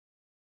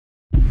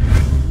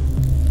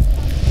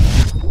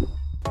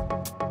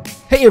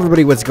Hey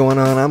everybody, what's going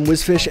on? I'm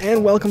Wizfish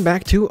and welcome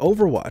back to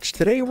Overwatch.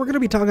 Today we're going to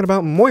be talking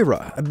about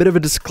Moira. A bit of a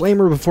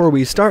disclaimer before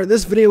we start,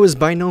 this video is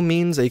by no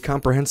means a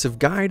comprehensive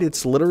guide,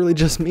 it's literally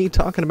just me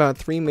talking about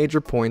three major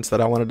points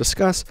that I want to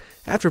discuss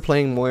after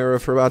playing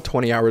Moira for about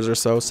 20 hours or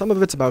so. Some of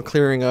it's about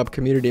clearing up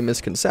community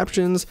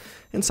misconceptions,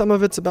 and some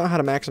of it's about how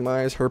to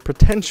maximize her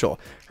potential,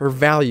 her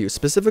value,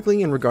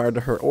 specifically in regard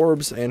to her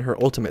orbs and her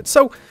ultimate.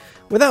 So,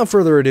 without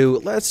further ado,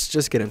 let's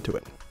just get into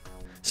it.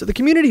 So the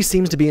community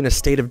seems to be in a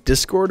state of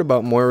discord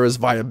about Moira's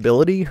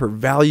viability, her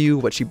value,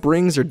 what she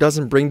brings or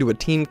doesn't bring to a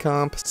team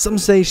comp. Some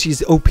say she's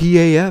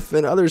OPAF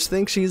and others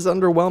think she's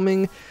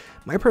underwhelming.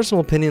 My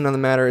personal opinion on the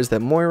matter is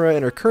that Moira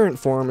in her current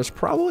form is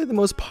probably the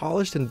most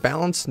polished and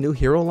balanced new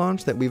hero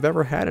launch that we've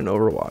ever had in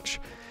Overwatch.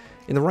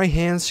 In the right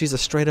hands, she's a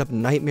straight up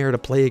nightmare to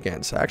play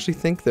against. I actually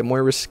think that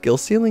Moira's skill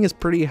ceiling is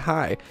pretty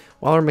high.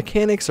 While her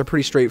mechanics are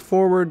pretty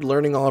straightforward,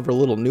 learning all of her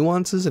little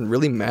nuances and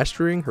really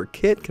mastering her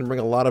kit can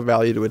bring a lot of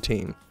value to a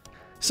team.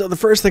 So the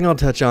first thing I'll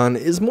touch on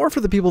is more for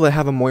the people that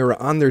have a Moira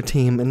on their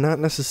team and not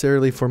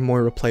necessarily for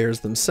Moira players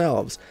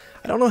themselves.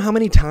 I don't know how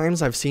many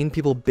times I've seen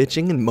people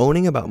bitching and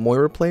moaning about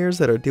Moira players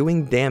that are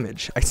doing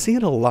damage. I see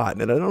it a lot,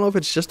 and I don't know if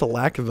it's just a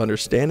lack of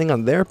understanding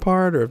on their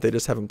part or if they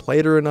just haven't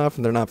played her enough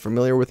and they're not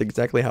familiar with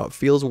exactly how it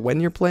feels when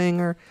you're playing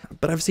her.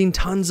 But I've seen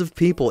tons of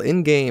people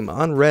in-game,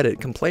 on Reddit,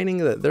 complaining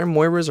that their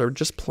Moiras are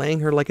just playing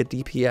her like a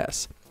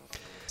DPS.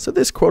 So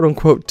this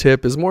quote-unquote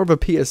tip is more of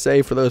a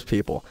PSA for those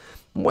people.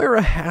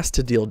 Moira has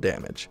to deal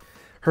damage.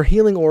 Her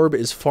healing orb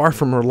is far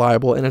from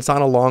reliable and it's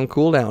on a long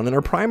cooldown, and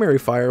her primary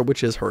fire,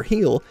 which is her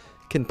heal,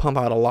 can pump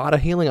out a lot of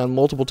healing on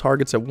multiple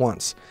targets at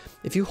once.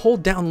 If you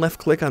hold down left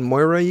click on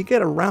Moira, you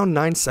get around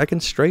 9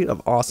 seconds straight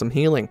of awesome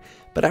healing,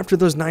 but after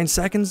those 9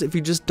 seconds, if you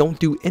just don't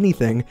do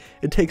anything,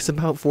 it takes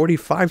about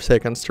 45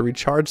 seconds to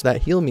recharge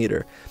that heal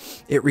meter.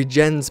 It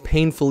regens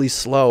painfully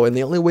slow, and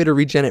the only way to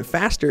regen it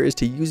faster is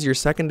to use your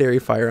secondary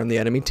fire on the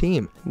enemy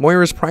team.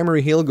 Moira's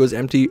primary heal goes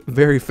empty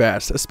very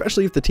fast,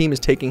 especially if the team is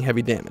taking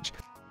heavy damage.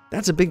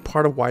 That's a big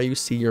part of why you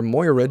see your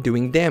Moira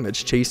doing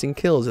damage, chasing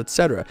kills,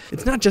 etc.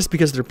 It's not just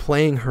because they're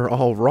playing her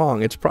all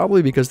wrong, it's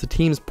probably because the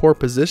team's poor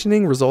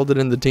positioning resulted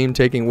in the team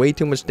taking way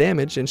too much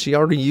damage and she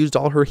already used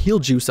all her heal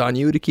juice on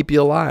you to keep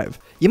you alive.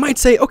 You might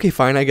say, okay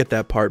fine, I get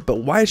that part, but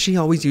why is she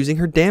always using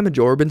her damage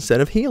orb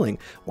instead of healing?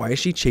 Why is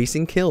she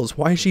chasing kills?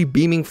 Why is she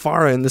beaming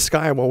Farah in the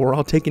sky while we're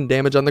all taking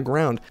damage on the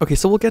ground? Okay,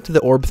 so we'll get to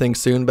the orb thing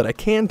soon, but I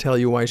can tell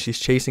you why she's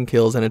chasing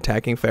kills and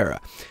attacking Farah.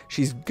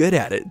 She's good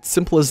at it,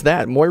 simple as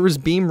that. Moira's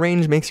beam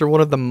range makes her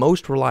one of the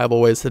most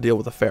reliable ways to deal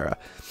with a Farah.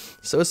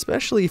 So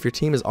especially if your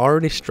team is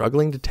already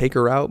struggling to take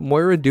her out,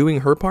 Moira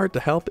doing her part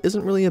to help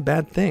isn't really a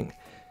bad thing.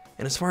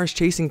 And as far as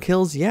chasing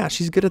kills, yeah,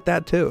 she's good at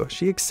that too.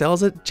 She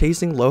excels at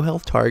chasing low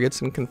health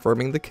targets and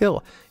confirming the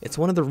kill. It's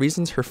one of the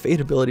reasons her Fate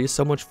ability is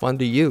so much fun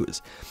to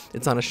use.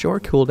 It's on a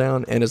short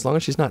cooldown, and as long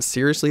as she's not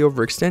seriously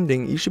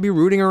overextending, you should be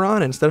rooting her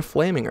on instead of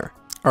flaming her.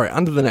 Alright,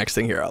 on to the next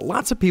thing here.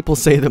 Lots of people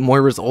say that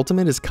Moira's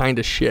ultimate is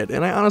kinda shit,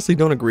 and I honestly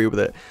don't agree with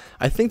it.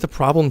 I think the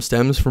problem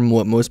stems from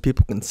what most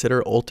people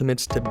consider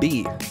ultimates to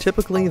be.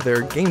 Typically,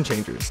 they're game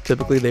changers.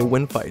 Typically, they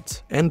win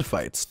fights, end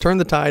fights, turn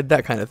the tide,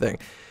 that kind of thing.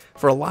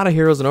 For a lot of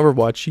heroes in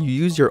Overwatch, you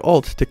use your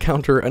ult to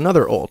counter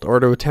another ult, or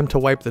to attempt to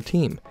wipe the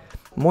team.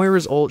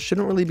 Moira's ult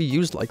shouldn't really be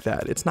used like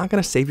that. It's not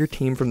going to save your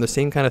team from the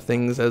same kind of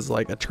things as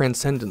like a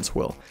Transcendence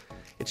will.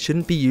 It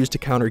shouldn't be used to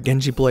counter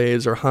Genji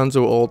Blades or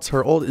Hanzo ults.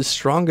 Her ult is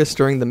strongest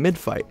during the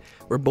mid-fight,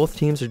 where both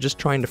teams are just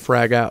trying to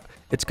frag out.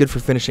 It's good for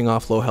finishing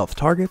off low health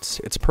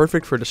targets, it's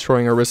perfect for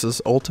destroying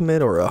Orissa's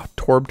ultimate or a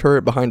Torb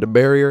turret behind a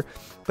barrier,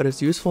 but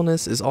its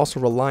usefulness is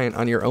also reliant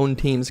on your own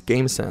team's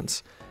game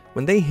sense.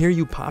 When they hear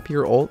you pop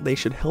your ult, they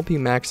should help you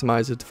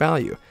maximize its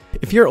value.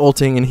 If you're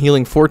ulting and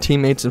healing 4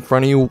 teammates in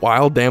front of you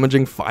while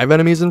damaging 5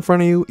 enemies in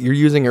front of you, you're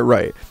using it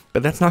right.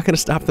 But that's not going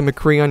to stop the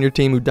McCree on your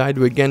team who died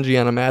to a Genji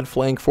on a mad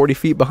flank 40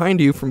 feet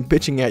behind you from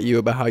bitching at you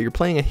about how you're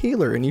playing a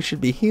healer and you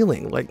should be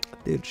healing. Like,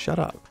 dude, shut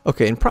up.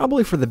 Okay, and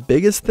probably for the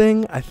biggest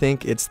thing, I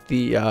think it's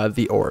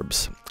the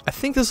orbs. I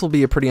think this will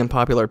be a pretty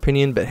unpopular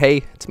opinion, but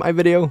hey, it's my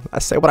video. I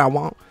say what I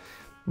want.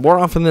 More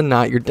often than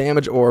not, your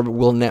damage orb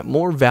will net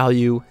more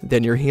value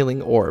than your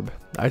healing orb.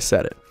 I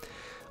said it.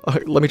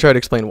 Let me try to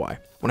explain why.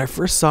 When I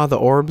first saw the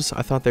orbs,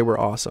 I thought they were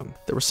awesome.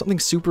 There was something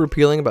super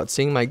appealing about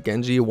seeing my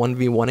Genji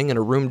 1v1ing in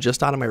a room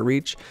just out of my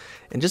reach,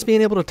 and just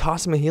being able to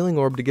toss him a healing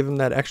orb to give him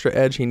that extra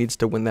edge he needs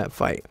to win that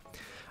fight.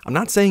 I'm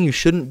not saying you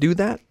shouldn't do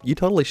that, you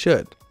totally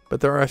should,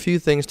 but there are a few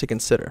things to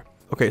consider.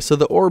 Okay, so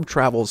the orb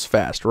travels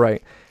fast,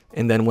 right?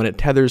 And then when it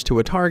tethers to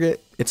a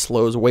target, it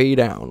slows way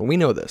down. We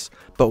know this.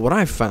 But what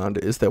I've found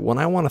is that when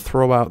I want to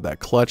throw out that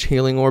clutch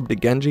healing orb to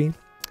Genji,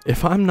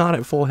 if I'm not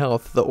at full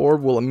health, the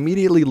orb will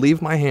immediately leave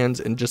my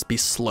hands and just be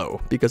slow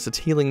because it's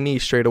healing me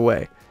straight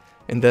away.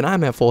 And then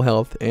I'm at full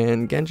health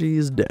and Genji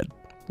is dead.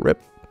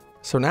 RIP.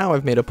 So now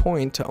I've made a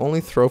point to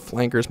only throw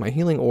flankers my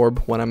healing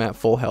orb when I'm at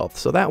full health,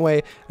 so that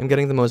way I'm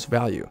getting the most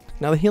value.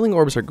 Now the healing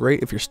orbs are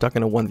great if you're stuck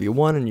in a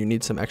 1v1 and you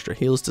need some extra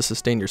heals to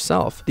sustain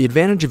yourself. The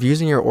advantage of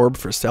using your orb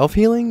for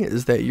self-healing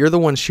is that you're the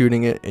one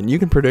shooting it and you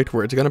can predict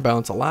where it's going to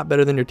bounce a lot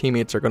better than your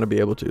teammates are going to be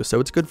able to, so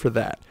it's good for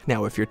that.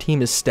 Now if your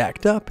team is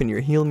stacked up and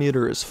your heal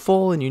meter is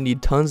full and you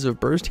need tons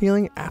of burst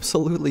healing,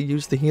 absolutely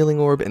use the healing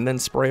orb and then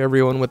spray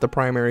everyone with the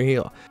primary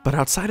heal. But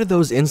outside of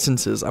those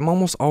instances, I'm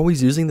almost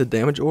always using the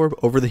damage orb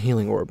over the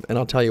healing orb, and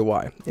I'll tell you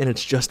why, and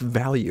it's just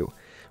value.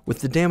 With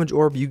the damage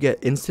orb, you get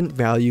instant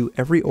value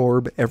every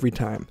orb, every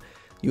time.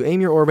 You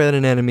aim your orb at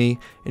an enemy,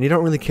 and you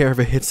don't really care if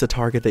it hits the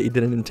target that you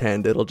didn't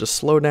intend. It'll just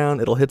slow down,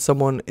 it'll hit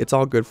someone, it's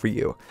all good for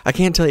you. I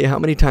can't tell you how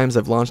many times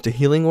I've launched a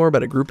healing orb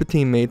at a group of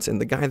teammates, and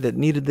the guy that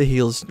needed the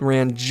heals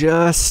ran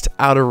just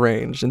out of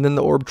range, and then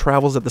the orb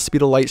travels at the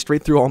speed of light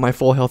straight through all my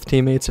full health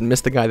teammates and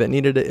missed the guy that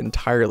needed it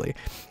entirely.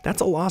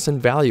 That's a loss in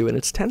value, and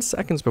it's 10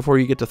 seconds before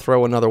you get to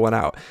throw another one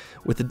out.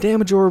 With the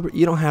damage orb,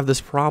 you don't have this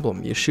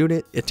problem. You shoot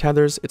it, it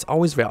tethers, it's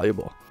always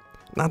valuable.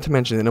 Not to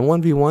mention, in a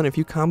 1v1, if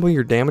you combo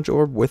your damage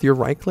orb with your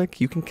right click,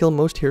 you can kill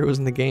most heroes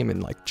in the game in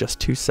like just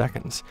 2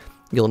 seconds.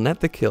 You'll net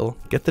the kill,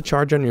 get the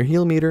charge on your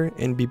heal meter,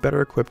 and be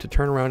better equipped to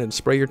turn around and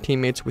spray your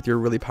teammates with your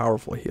really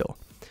powerful heal.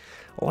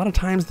 A lot of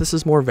times this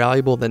is more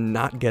valuable than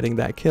not getting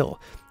that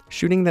kill.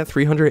 Shooting that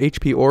 300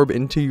 HP orb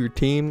into your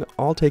team,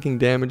 all taking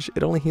damage,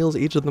 it only heals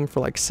each of them for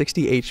like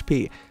 60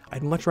 HP.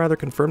 I'd much rather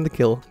confirm the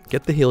kill,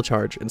 get the heal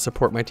charge, and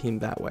support my team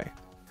that way.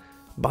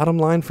 Bottom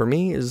line for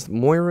me is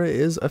Moira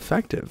is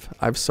effective.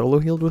 I've solo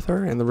healed with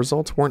her and the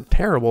results weren't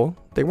terrible,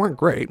 they weren't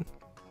great,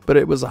 but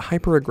it was a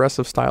hyper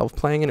aggressive style of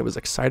playing and it was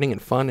exciting and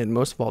fun and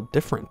most of all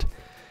different.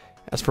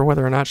 As for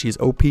whether or not she's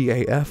OP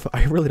AF,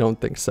 I really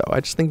don't think so.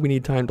 I just think we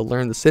need time to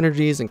learn the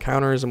synergies and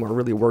counters and what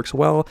really works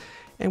well,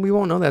 and we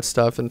won't know that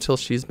stuff until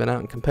she's been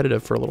out and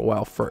competitive for a little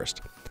while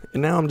first.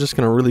 And now I'm just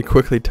going to really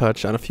quickly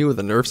touch on a few of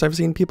the nerfs I've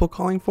seen people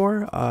calling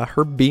for.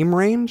 Her beam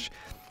range?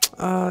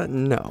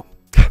 No.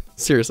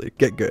 Seriously,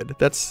 get good.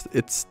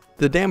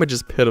 The damage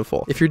is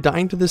pitiful. If you're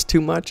dying to this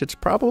too much, it's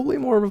probably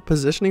more of a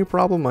positioning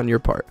problem on your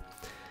part.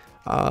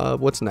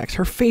 What's next?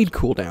 Her fade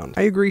cooldown.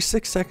 I agree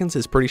 6 seconds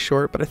is pretty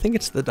short, but I think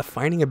it's the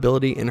defining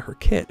ability in her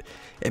kit.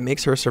 It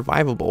makes her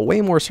survivable,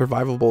 way more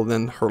survivable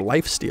than her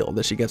lifesteal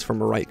that she gets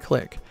from a right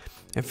click.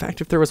 In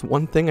fact, if there was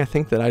one thing I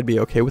think that I'd be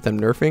okay with them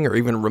nerfing or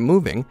even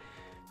removing,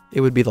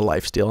 it would be the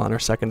lifesteal on her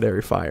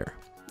secondary fire.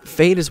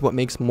 Fade is what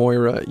makes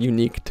Moira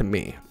unique to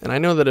me, and I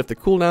know that if the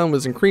cooldown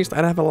was increased,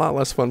 I'd have a lot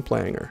less fun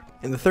playing her.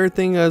 And the third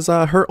thing is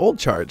her ult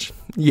charge.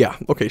 Yeah,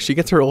 okay, she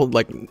gets her ult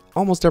like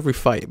almost every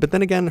fight, but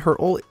then again,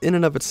 her ult in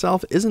and of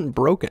itself isn't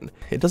broken.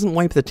 It doesn't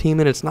wipe the team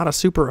and it's not a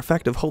super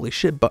effective holy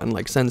shit button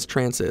like Sen's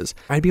Trance is.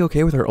 I'd be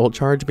okay with her ult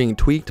charge being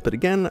tweaked, but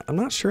again, I'm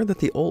not sure that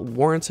the ult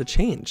warrants a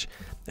change.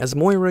 As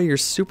Moira, you're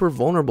super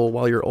vulnerable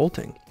while you're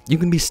ulting. You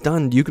can be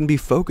stunned, you can be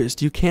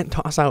focused, you can't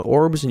toss out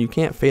orbs, and you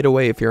can't fade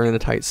away if you're in a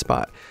tight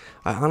spot.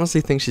 I honestly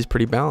think she's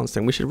pretty balanced,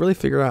 and we should really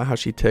figure out how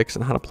she ticks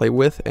and how to play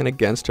with and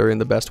against her in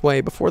the best way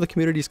before the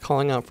community's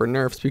calling out for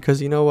nerfs, because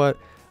you know what?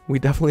 We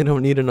definitely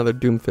don't need another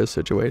Doomfist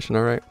situation,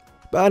 alright?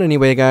 But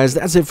anyway guys,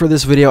 that's it for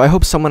this video. I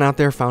hope someone out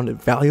there found it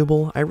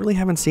valuable. I really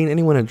haven't seen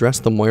anyone address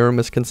the Moira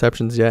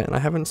misconceptions yet, and I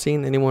haven't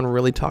seen anyone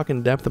really talk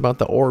in depth about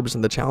the orbs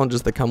and the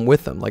challenges that come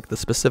with them, like the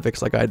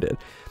specifics like I did.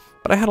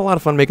 But I had a lot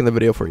of fun making the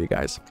video for you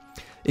guys.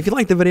 If you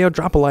liked the video,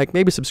 drop a like,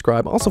 maybe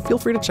subscribe. Also, feel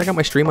free to check out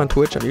my stream on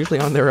Twitch. I'm usually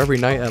on there every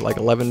night at like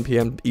 11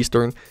 p.m.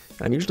 Eastern,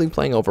 and I'm usually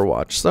playing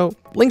Overwatch. So,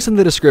 links in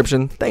the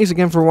description. Thanks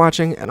again for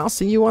watching, and I'll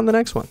see you on the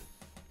next one.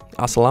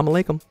 Assalamu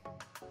alaikum.